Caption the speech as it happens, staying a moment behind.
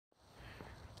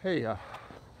Hey,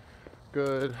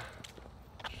 good,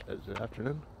 is it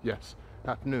afternoon? Yes,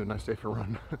 afternoon, nice day for a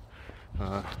run.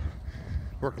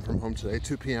 Working from home today,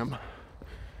 2 p.m.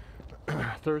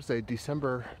 Thursday,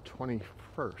 December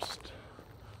 21st,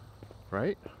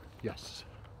 right? Yes.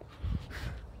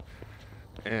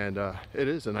 And it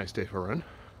is a nice day for a run.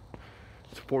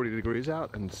 It's 40 degrees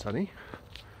out and sunny.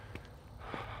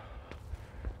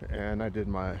 And I did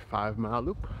my 5-mile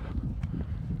loop.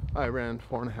 I ran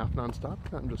 4.5 nonstop.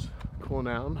 I'm just cooling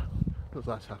down this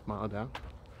last half mile down.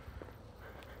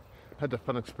 Had a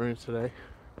fun experience today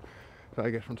that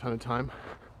I get from time to time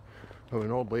of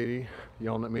an old lady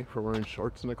yelling at me for wearing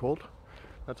shorts in the cold.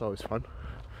 That's always fun.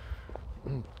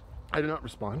 I did not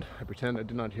respond. I pretend I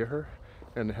did not hear her,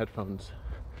 and the headphones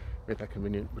made that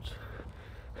convenient, which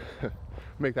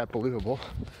make that believable,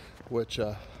 which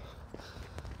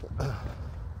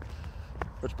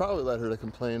probably led her to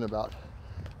complain about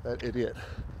that idiot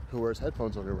who wears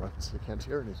headphones when he runs. He can't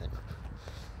hear anything.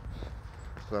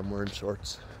 So I'm wearing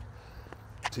shorts,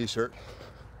 t-shirt,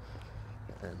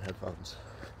 and headphones.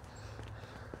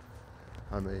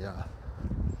 I'm a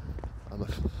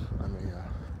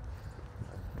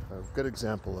good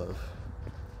example of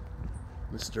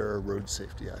Mr. Road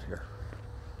Safety out here.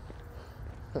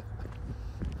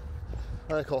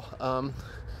 All right, cool. I'm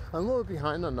a little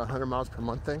behind on the 100 miles per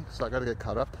month thing, so I got to get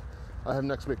caught up. I have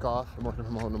next week off. I'm working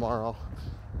from home tomorrow.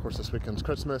 Of course, this weekend's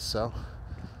Christmas, so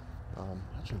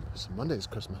actually, Monday's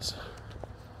Christmas.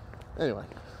 Anyway,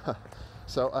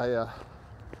 so I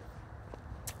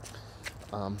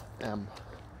am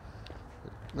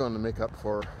going to make up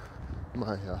for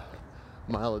my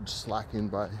mileage slacking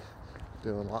by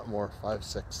doing a lot more 5,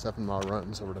 6, 7 mile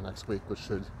runs over the next week, which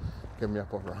should get me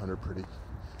up over 100 pretty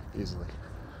easily.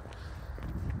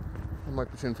 I'm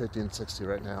like between 50 and 60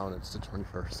 right now, and it's the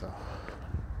 21st, so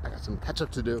I got some catch up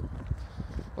to do.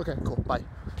 Okay, cool, bye.